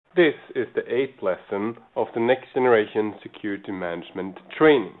This is the 8th lesson of the Next Generation Security Management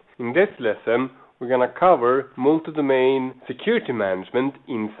training. In this lesson, we're going to cover multi-domain security management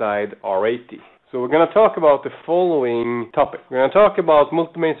inside R80. So we're going to talk about the following topics. We're going to talk about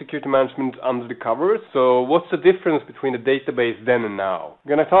multi-domain security management under the covers. So what's the difference between the database then and now?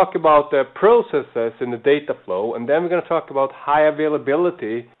 We're going to talk about the processes in the data flow, and then we're going to talk about high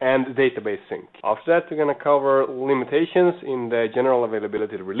availability and database sync. After that, we're going to cover limitations in the general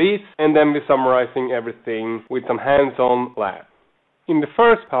availability release, and then we're summarizing everything with some hands-on lab. In the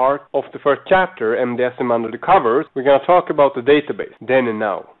first part of the first chapter, MDSM under the covers, we're going to talk about the database, then and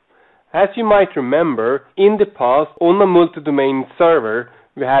now. As you might remember, in the past, on a multi-domain server,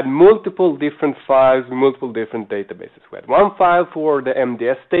 we had multiple different files, multiple different databases. We had one file for the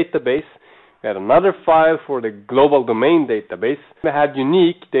MDS database, we had another file for the global domain database, we had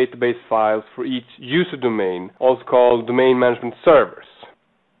unique database files for each user domain, also called domain management servers.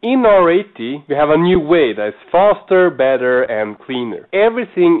 In R80, we have a new way that is faster, better, and cleaner.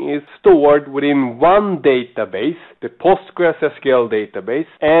 Everything is stored within one database, the PostgreSQL database,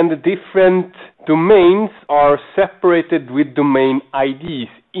 and the different domains are separated with domain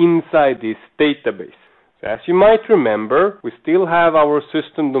IDs inside this database. So as you might remember, we still have our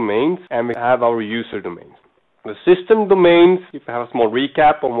system domains and we have our user domains. The system domains, if I have a small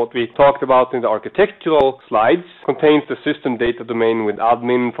recap on what we talked about in the architectural slides, contains the system data domain with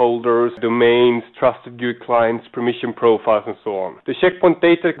admin folders, domains, trusted GUI clients, permission profiles, and so on. The CheckPoint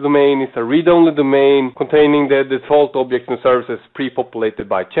data domain is a read-only domain containing the default objects and services pre-populated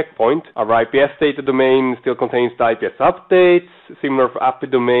by CheckPoint. Our IPS data domain still contains the IPS updates, similar for API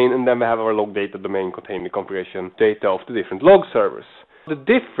domain, and then we have our log data domain containing the configuration data of the different log servers. The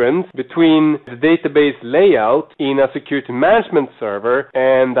difference between the database layout in a security management server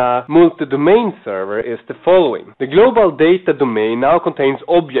and a multi-domain server is the following. The global data domain now contains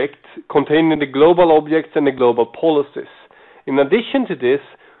objects containing the global objects and the global policies. In addition to this,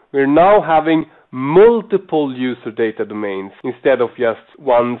 we're now having multiple user data domains instead of just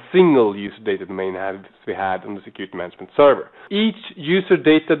one single user data domain as we had on the security management server. Each user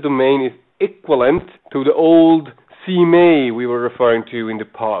data domain is equivalent to the old CMA we were referring to in the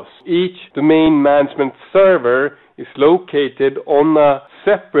past. Each domain management server is located on a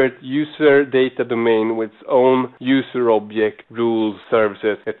separate user data domain with its own user object, rules,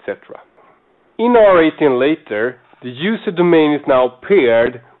 services, etc. In R80 and later, the user domain is now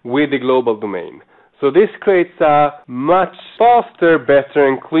paired with the global domain. So this creates a much faster, better,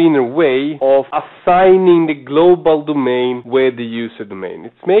 and cleaner way of assigning the global domain with the user domain.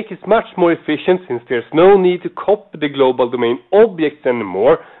 It makes it much more efficient since there's no need to copy the global domain objects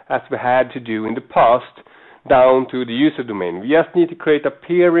anymore, as we had to do in the past, down to the user domain. We just need to create a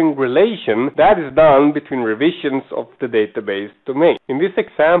pairing relation that is done between revisions of the database domain. In this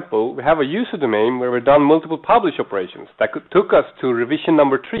example, we have a user domain where we've done multiple publish operations that took us to revision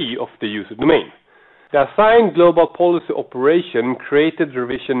number 3 of the user domain. The assigned global policy operation created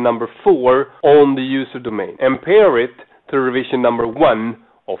revision number 4 on the user domain and pair it to revision number 1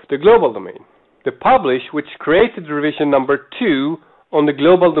 of the global domain. The publish, which created revision number 2 on the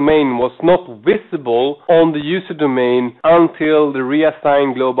global domain, was not visible on the user domain until the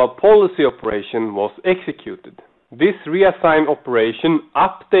reassign global policy operation was executed. This reassign operation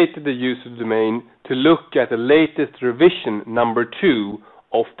updated the user domain to look at the latest revision number 2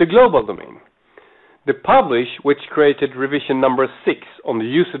 of the global domain. The publish, which created revision number 6 on the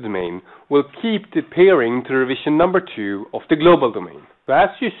user domain, will keep the pairing to revision number 2 of the global domain. So as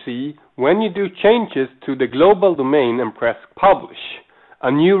you see, when you do changes to the global domain and press publish,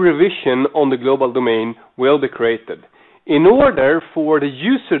 a new revision on the global domain will be created. In order for the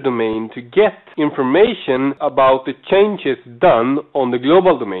user domain to get information about the changes done on the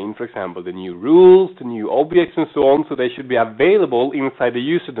global domain, for example, the new rules, the new objects, and so on, so they should be available inside the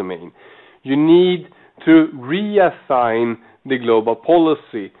user domain, you need to reassign the global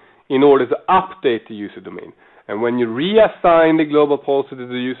policy in order to update the user domain. And when you reassign the global policy to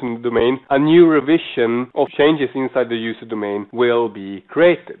the user domain, a new revision of changes inside the user domain will be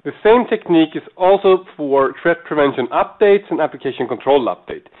created. The same technique is also for threat prevention updates and application control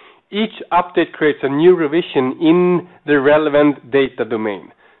update. Each update creates a new revision in the relevant data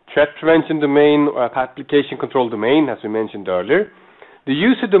domain. Threat prevention domain or application control domain, as we mentioned earlier. The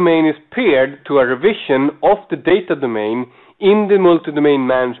user domain is paired to a revision of the data domain in the multi-domain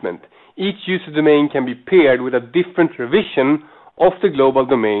management. Each user domain can be paired with a different revision of the global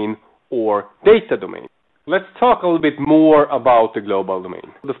domain or data domain. Let's talk a little bit more about the global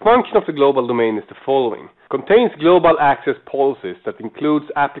domain. The function of the global domain is the following. It contains global access policies that includes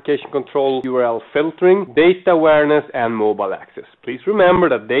application control, URL filtering, data awareness, and mobile access. Please remember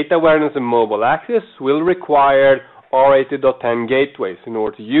that data awareness and mobile access will require R80.1 gateways in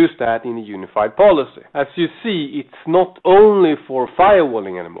order to use that in a unified policy. As you see, it's not only for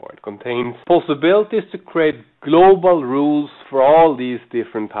firewalling anymore. It contains possibilities to create global rules for all these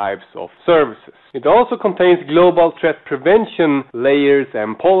different types of services. It also contains global threat prevention layers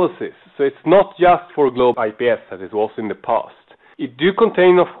and policies. So it's not just for global IPS as it was in the past. It do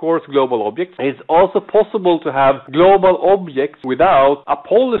contain, of course, global objects. It's also possible to have global objects without a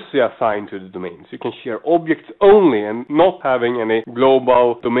policy assigned to the domains. You can share objects only and not having any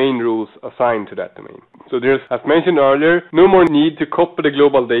global domain rules assigned to that domain. So there's, as mentioned earlier, no more need to copy the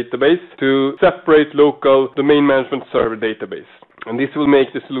global database to separate local domain management server database. And this will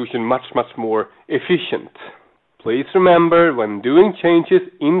make the solution much more efficient. Please remember, when doing changes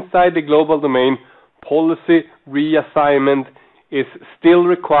inside the global domain, policy reassignment is still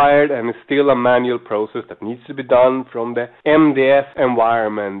required and is still a manual process that needs to be done from the MDS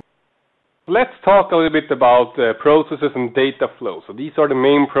environment. Let's talk a little bit about processes and data flow. So these are the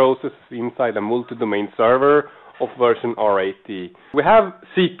main processes inside a multi-domain server of version R80. We have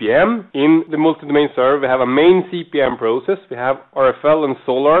CPM in the multi-domain server. We have a main CPM process. We have RFL and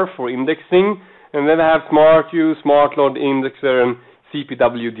Solar for indexing. And then we have SmartView, SmartLoad Indexer, and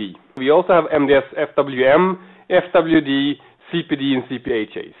CPWD. We also have MDS FWM, FWD, CPD, and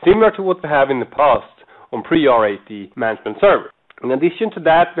CPHA, similar to what we have in the past on pre-R80 management server. In addition to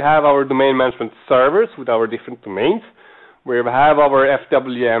that, we have our domain management servers with our different domains, where we have our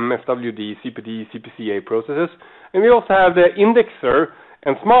FWM, FWD, CPD, CPCA processes, and we also have the indexer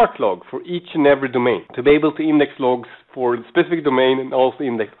and smart log for each and every domain to be able to index logs for the specific domain and also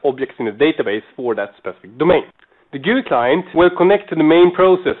index objects in the database for that specific domain. The GUI client will connect to the main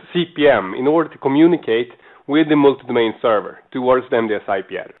process, CPM, in order to communicate with the multi-domain server towards the MDS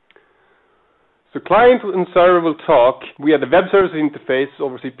IP address. So client and server will talk via the web service interface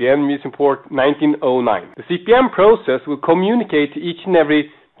over CPM using port 1909. The CPM process will communicate to each and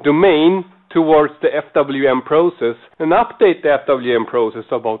every domain towards the FWM process and update the FWM process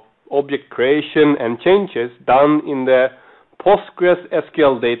about object creation and changes done in the Postgres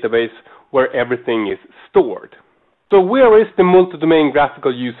SQL database where everything is stored. So where is the multi-domain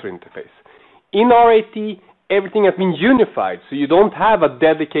graphical user interface? In R80, everything has been unified, so you don't have a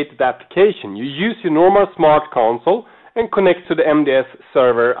dedicated application. You use your normal smart console and connect to the MDS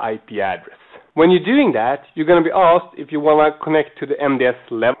server IP address. When you're doing that, you're going to be asked if you want to connect to the MDS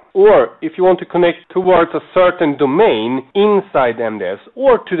level, or if you want to connect towards a certain domain inside MDS,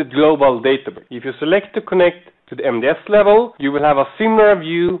 or to the global database. If you select to connect to the MDS level, you will have a similar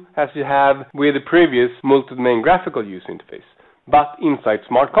view as you have with the previous multi-domain graphical user interface, but inside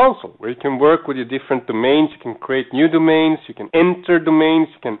Smart Console, where you can work with your different domains, you can create new domains, you can enter domains,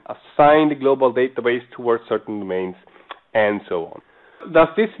 you can assign the global database towards certain domains, and so on. Does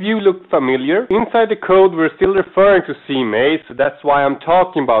this view look familiar? Inside the code, we're still referring to CMAs, so that's why I'm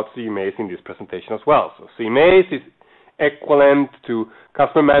talking about CMAs in this presentation as well. So CMAs is equivalent to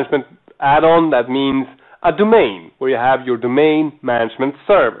Customer Management Add-on. That means a domain, where you have your domain management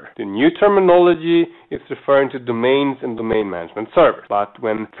server. The new terminology is referring to domains and domain management server. But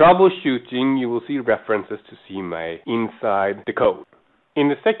when troubleshooting, you will see references to CMA inside the code. In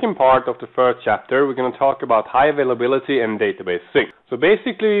the second part of the first chapter, we're going to talk about high availability and database sync. So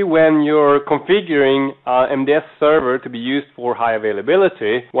basically, when you're configuring an MDS server to be used for high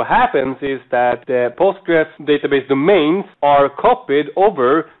availability, what happens is that the Postgres database domains are copied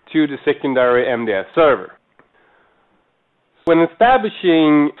over to the secondary MDS server. When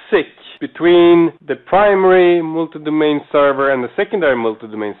establishing sync between the primary multi-domain server and the secondary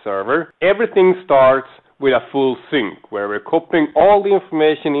multi-domain server, everything starts with a full sync, where we're copying all the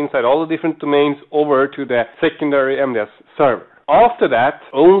information inside all the different domains over to the secondary MDS server. After that,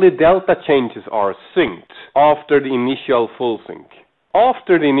 only delta changes are synced after the initial full sync.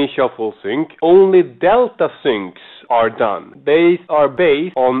 After the initial full sync, only delta syncs are done. These are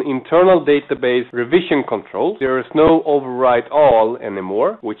based on internal database revision controls. There is no overwrite all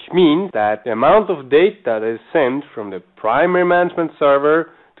anymore, which means that the amount of data that is sent from the primary management server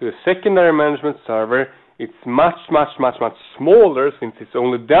to the secondary management server, it's much smaller, since it's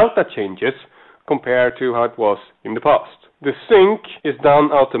only delta changes compared to how it was in the past. The sync is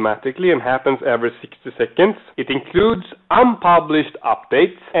done automatically and happens every 60 seconds. It includes unpublished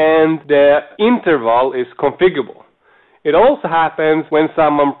updates, and the interval is configurable. It also happens when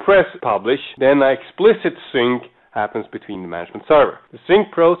someone presses publish, then an explicit sync happens between the management server. The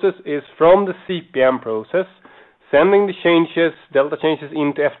sync process is from the CPM process, sending the changes, delta changes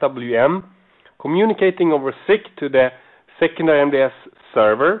into FWM, communicating over SIG to the secondary MDS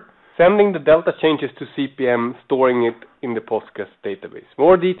server, sending the delta changes to CPM, storing it in the Postgres database.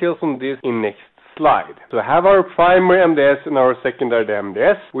 More details on this in next slide. So I have our primary MDS and our secondary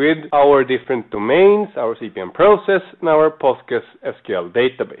MDS with our different domains, our CPM process, and our Postgres SQL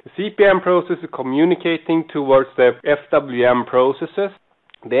database. The CPM process is communicating towards the FWM processes.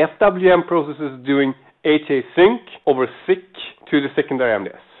 The FWM process is doing HA sync over SIG to the secondary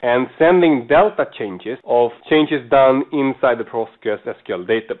MDS and sending delta changes of changes done inside the Postgres SQL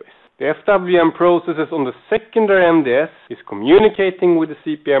database. The FWM processes on the secondary MDS is communicating with the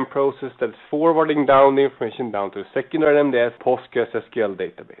CPM process that is forwarding down the information down to the secondary MDS Postgres SQL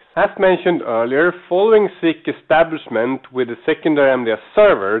database. As mentioned earlier, following SIG establishment with the secondary MDS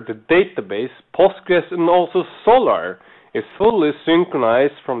server, the database, Postgres and also Solar is fully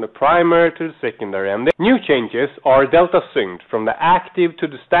synchronized from the primary to the secondary MDS. New changes are delta synced from the active to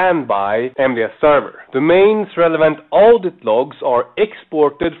the standby MDS server. Domains relevant audit logs are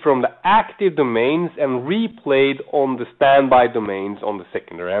exported from the active domains and replayed on the standby domains on the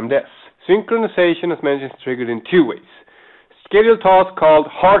secondary MDS. Synchronization, as mentioned, is triggered in two ways. Scheduled task called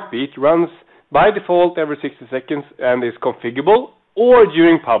Heartbeat runs by default every 60 seconds and is configurable, or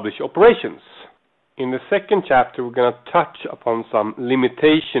during publish operations. In the second chapter, we're going to touch upon some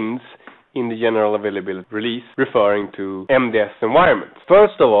limitations in the general availability release referring to MDS environments.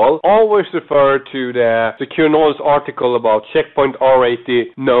 First of all, always refer to the Secure Knowledge article about CheckPoint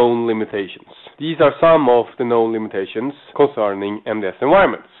R80 known limitations. These are some of the known limitations concerning MDS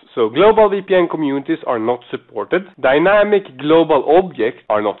environments. So global VPN communities are not supported. Dynamic global objects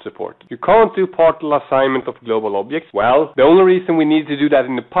are not supported. You can't do partial assignment of global objects. Well, the only reason we needed to do that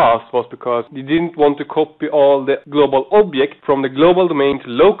in the past was because we didn't want to copy all the global objects from the global domain to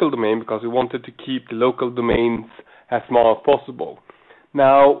local domain, because we wanted to keep the local domains as small as possible.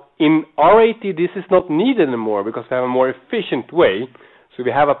 Now, in R80, this is not needed anymore because we have a more efficient way. So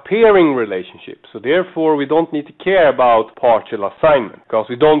we have a pairing relationship. So therefore, we don't need to care about partial assignment because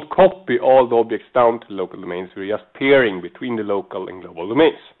we don't copy all the objects down to the local domains. We're just pairing between the local and global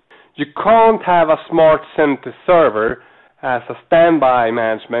domains. You can't have a smart center server as a standby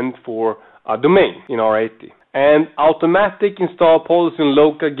management for a domain in R80. And automatic install policy on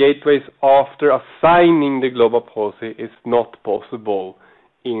local gateways after assigning the global policy is not possible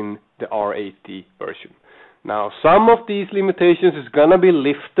in the R80 version. Now, some of these limitations is going to be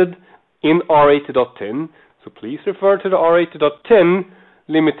lifted in R80.10, so please refer to the R80.10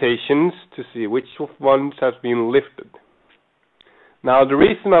 limitations to see which ones have been lifted. Now, the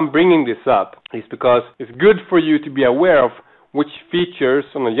reason I'm bringing this up is because it's good for you to be aware of which features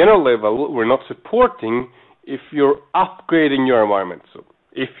on a general level we're not supporting if you're upgrading your environment. So,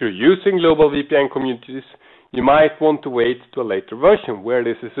 if you're using global VPN communities, you might want to wait to a later version where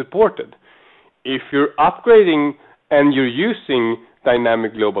this is supported. If you're upgrading and you're using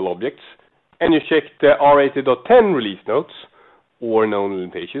dynamic global objects and you check the R80.10 release notes or known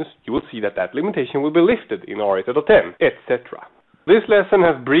limitations, you will see that that limitation will be lifted in R80.10, etc. This lesson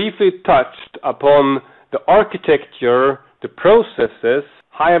has briefly touched upon the architecture, the processes,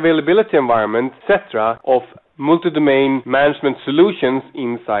 high availability environment, etc. of multi-domain management solutions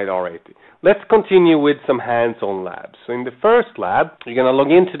inside R80. Let's continue with some hands-on labs. So in the first lab, you're going to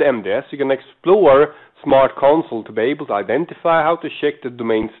log into the MDS. You're going to explore Smart Console to be able to identify how to check the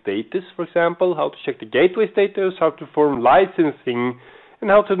domain status, for example, how to check the gateway status, how to perform licensing,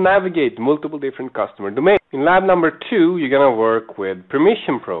 and how to navigate multiple different customer domains. In lab number 2, you're going to work with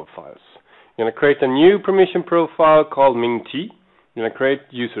permission profiles. You're going to create a new permission profile called Ming T. You're going to create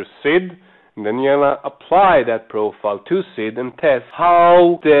user SID. And then you're going to apply that profile to SID and test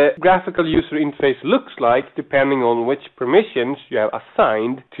how the graphical user interface looks like depending on which permissions you have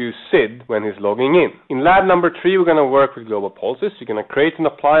assigned to SID when he's logging in. In lab number 3, we're going to work with global policies. You're going to create and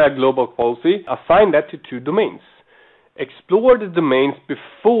apply a global policy, assign that to 2 domains. Explore the domains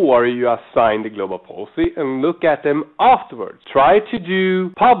before you assign the global policy and look at them afterwards. Try to do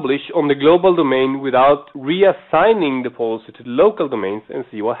publish on the global domain without reassigning the policy to the local domains and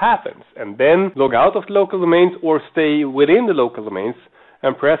see what happens. And then log out of the local domains or stay within the local domains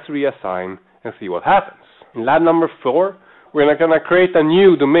and press reassign and see what happens. In lab number 4, we're going to create a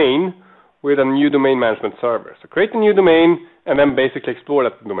new domain with a new domain management server. So create a new domain and then basically explore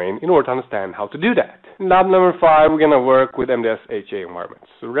that domain in order to understand how to do that. In lab number 5, we're going to work with MDS HA environments.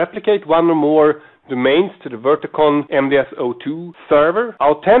 So replicate one or more domains to the Verticon MDS02 server,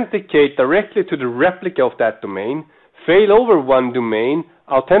 authenticate directly to the replica of that domain, fail over one domain,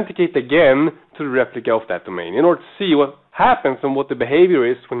 authenticate again to the replica of that domain in order to see what happens and what the behavior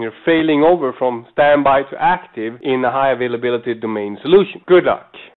is when you're failing over from standby to active in a high availability domain solution. Good luck!